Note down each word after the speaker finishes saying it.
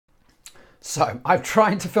So I've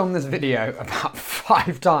tried to film this video about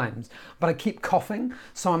 5 times, but I keep coughing.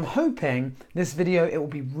 So I'm hoping this video, it will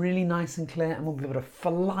be really nice and clear and we'll be able to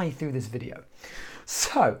fly through this video.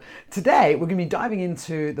 So today we're going to be diving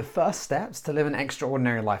into the first steps to live an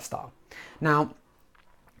extraordinary lifestyle. Now,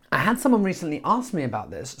 I had someone recently ask me about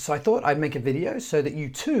this, so I thought I'd make a video so that you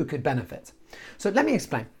too could benefit. So let me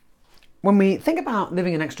explain. When we think about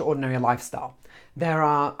living an extraordinary lifestyle, there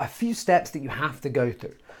are a few steps that you have to go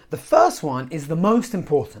through. The first one is the most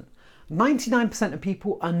important. 99% of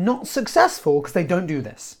people are not successful because they don't do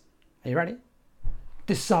this. Are you ready?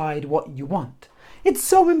 Decide what you want. It's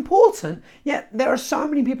so important, yet there are so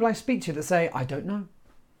many people I speak to that say, I don't know.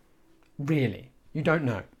 Really? You don't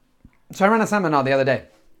know? So I ran a seminar the other day.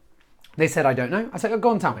 They said, I don't know. I said, oh, go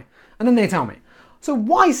on, tell me. And then they tell me. So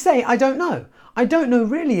why say I don't know? I don't know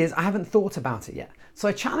really is I haven't thought about it yet. So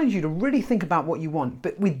I challenge you to really think about what you want,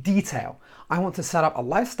 but with detail. I want to set up a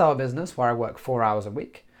lifestyle business where I work 4 hours a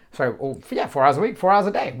week. 4 hours a week, 4 hours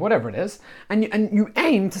a day, whatever it is. And you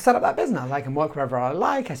aim to set up that business. I can work wherever I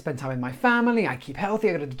like. I spend time with my family. I keep healthy.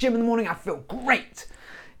 I go to the gym in the morning. I feel great.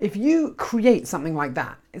 If you create something like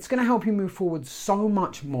that, it's going to help you move forward so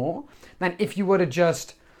much more than if you were to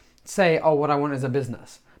just say, oh, what I want is a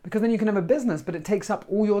business. Because then you can have a business, but it takes up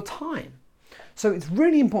all your time. So it's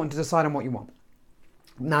really important to decide on what you want.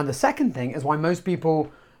 Now, the second thing is why most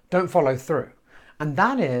people don't follow through. And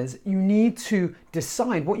that is you need to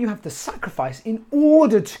decide what you have to sacrifice in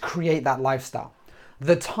order to create that lifestyle.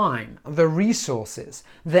 The time, the resources,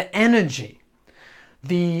 the energy,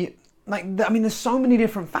 there's so many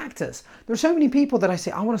different factors. There are so many people that I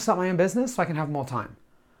say, I want to start my own business so I can have more time.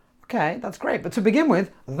 Okay, that's great. But to begin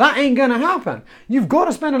with, that ain't going to happen. You've got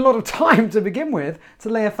to spend a lot of time to begin with to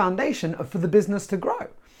lay a foundation for the business to grow.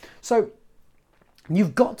 So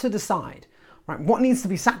you've got to decide, right, what needs to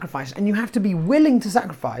be sacrificed, and you have to be willing to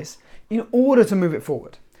sacrifice in order to move it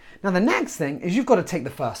forward. Now, the next thing is you've got to take the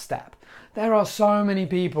first step. There are so many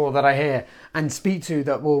people that I hear and speak to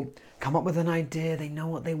that will come up with an idea, they know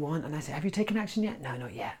what they want, and I say, have you taken action yet? No,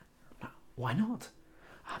 not yet. No, why not?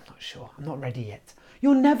 I'm not sure. I'm not ready yet.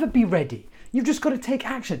 You'll never be ready. You've just got to take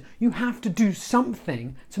action. You have to do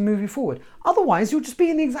something to move you forward. Otherwise, you'll just be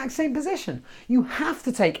in the exact same position. You have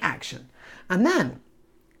to take action. And then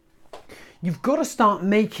you've got to start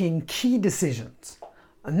making key decisions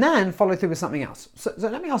and then follow through with something else. So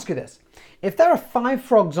let me ask you this. If there are 5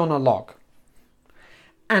 frogs on a log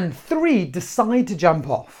and 3 decide to jump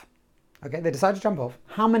off, okay, they decide to jump off,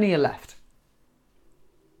 how many are left?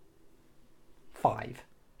 5.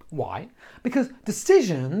 Why? Because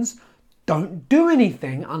decisions don't do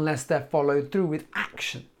anything unless they're followed through with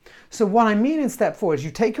action. So what I mean in step 4 is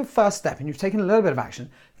you take your first step and you've taken a little bit of action,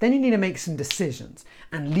 then you need to make some decisions.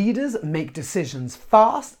 And leaders make decisions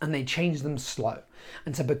fast and they change them slow.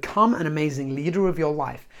 And to become an amazing leader of your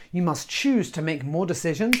life, you must choose to make more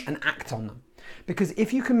decisions and act on them. Because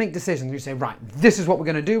if you can make decisions, you say, right, this is what we're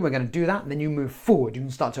going to do that, and then you move forward. You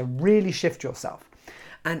can start to really shift yourself.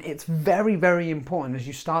 And it's very, very important as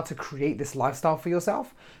you start to create this lifestyle for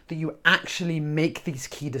yourself that you actually make these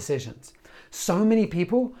key decisions. So many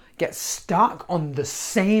people get stuck on the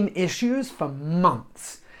same issues for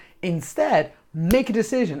months. Instead, make a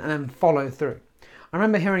decision and then follow through. I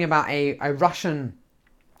remember hearing about a Russian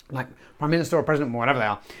prime minister or president or whatever they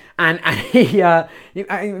are, and he,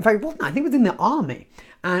 in fact, wasn't, I think it was in the army.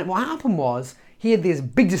 And what happened was he had this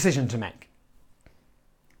big decision to make.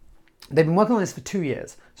 They've been working on this for 2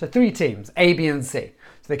 years. So 3 teams, A, B, and C.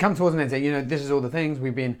 So they come towards him and they say, this is all the things.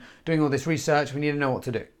 We've been doing all this research. We need to know what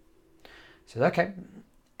to do. He says, okay,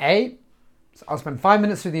 A, so I'll spend 5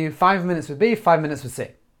 minutes with you, 5 minutes with B, 5 minutes with C.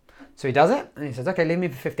 So he does it and he says, okay, leave me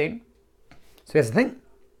for 15. So here's the thing.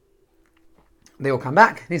 They all come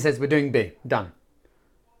back and he says, we're doing B, done.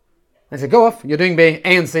 They say, go off, you're doing B,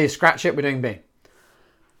 A and C, scratch it, we're doing B.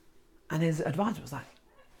 And his advisor was like,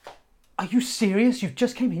 are you serious? You've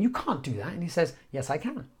just came in. You can't do that. And he says, yes, I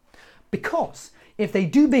can. Because if they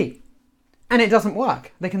do B and it doesn't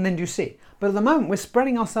work, they can then do C. But at the moment, we're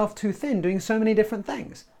spreading ourselves too thin, doing so many different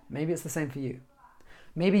things. Maybe it's the same for you.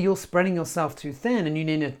 Maybe you're spreading yourself too thin and you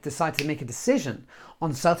need to decide to make a decision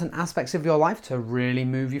on certain aspects of your life to really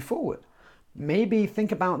move you forward. Maybe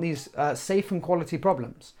think about these safe and quality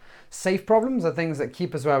problems. Safe problems are things that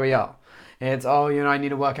keep us where we are. It's, I need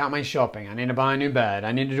to work out my shopping. I need to buy a new bed.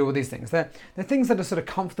 I need to do all these things. They're things that are sort of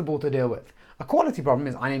comfortable to deal with. A quality problem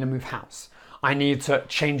is I need to move house. I need to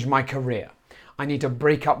change my career. I need to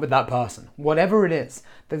break up with that person. Whatever it is.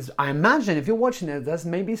 I imagine if you're watching it, there's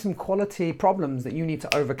maybe some quality problems that you need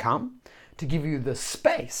to overcome to give you the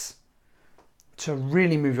space to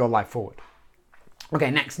really move your life forward. Okay,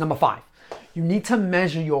 next, number 5. You need to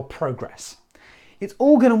measure your progress. It's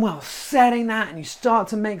all good and well setting that, and you start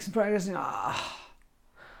to make some progress and you're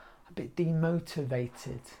a bit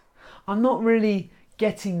demotivated. I'm not really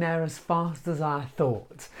getting there as fast as I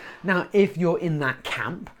thought. Now, if you're in that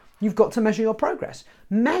camp, you've got to measure your progress.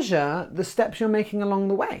 Measure the steps you're making along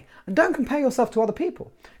the way. And don't compare yourself to other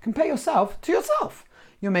people. Compare yourself to yourself.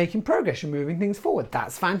 You're making progress, you're moving things forward.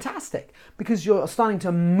 That's fantastic, because you're starting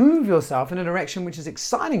to move yourself in a direction which is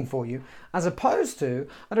exciting for you, as opposed to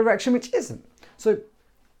a direction which isn't. So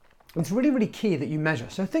it's really, really key that you measure.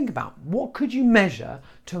 So think about, what could you measure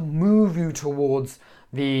to move you towards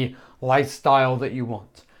the lifestyle that you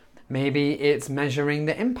want? Maybe it's measuring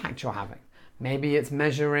the impact you're having. Maybe it's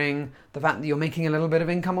measuring the fact that you're making a little bit of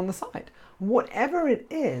income on the side. Whatever it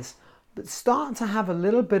is, but start to have a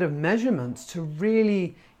little bit of measurements to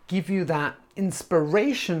really give you that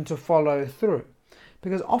inspiration to follow through.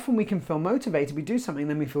 Because often we can feel motivated, we do something,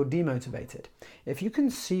 then we feel demotivated. If you can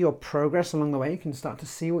see your progress along the way, you can start to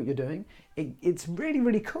see what you're doing, it's really,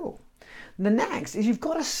 really cool. The next is you've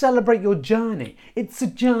got to celebrate your journey. It's a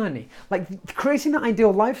journey. Like, creating that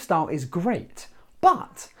ideal lifestyle is great,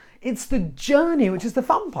 but it's the journey which is the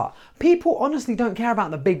fun part. People honestly don't care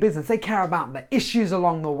about the big business. They care about the issues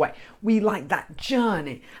along the way. We like that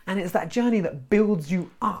journey, and it's that journey that builds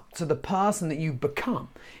you up to the person that you become.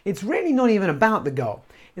 It's really not even about the goal.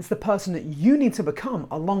 It's the person that you need to become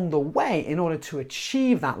along the way in order to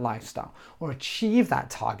achieve that lifestyle or achieve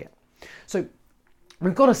that target. So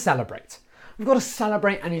we've got to celebrate. We've got to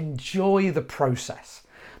celebrate and enjoy the process,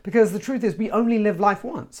 because the truth is we only live life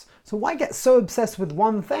once. So why get so obsessed with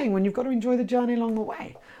one thing when you've got to enjoy the journey along the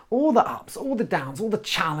way? All the ups, all the downs, all the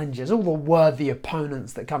challenges, all the worthy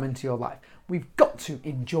opponents that come into your life. We've got to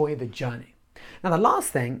enjoy the journey. Now, the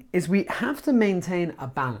last thing is we have to maintain a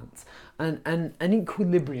balance and an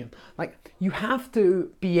equilibrium. Like, you have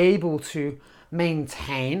to be able to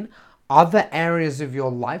maintain other areas of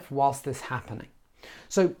your life whilst this is happening.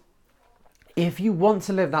 So if you want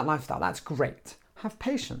to live that lifestyle, that's great. Have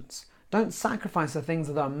patience. Don't sacrifice the things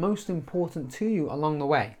that are most important to you along the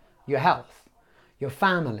way. Your health, your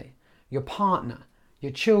family, your partner,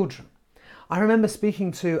 your children. I remember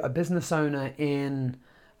speaking to a business owner in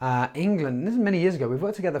England. This is many years ago. We've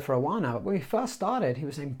worked together for a while now. But when we first started, he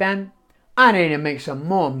was saying, "Ben, I need to make some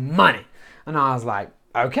more money." And I was like,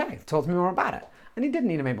 "Okay, talk to me more about it." And he didn't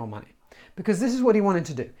need to make more money, because this is what he wanted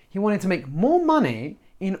to do. He wanted to make more money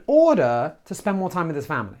in order to spend more time with his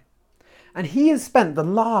family. And he has spent the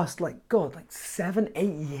last, 7,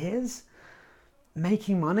 8 years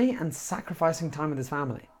making money and sacrificing time with his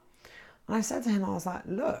family. And I said to him, I was like,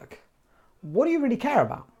 "Look, what do you really care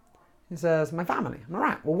about?" He says, "My family." I'm like,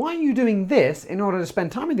 "Right, well, why are you doing this in order to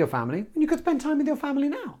spend time with your family when you could spend time with your family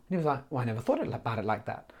now?" And he was like, "Well, I never thought about it like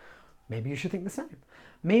that." Maybe you should think the same.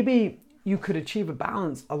 Maybe you could achieve a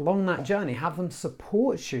balance along that journey, have them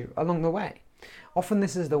support you along the way. Often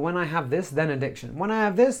this is the when I have this, then addiction. When I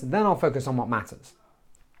have this, then I'll focus on what matters.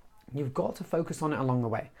 You've got to focus on it along the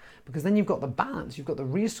way, because then you've got the balance, you've got the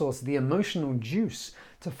resource, the emotional juice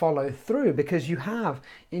to follow through, because you have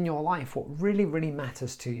in your life what really, really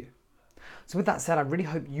matters to you. So with that said, I really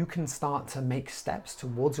hope you can start to make steps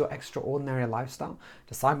towards your extraordinary lifestyle.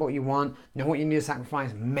 Decide what you want, know what you need to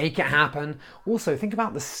sacrifice, make it happen. Also, think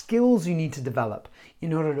about the skills you need to develop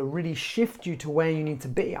in order to really shift you to where you need to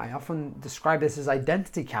be. I often describe this as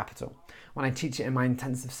identity capital when I teach it in my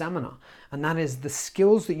intensive seminar. And that is the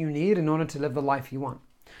skills that you need in order to live the life you want.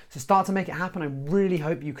 So start to make it happen. I really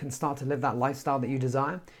hope you can start to live that lifestyle that you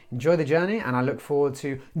desire. Enjoy the journey, and I look forward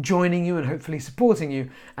to joining you and hopefully supporting you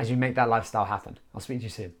as you make that lifestyle happen. I'll speak to you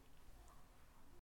soon.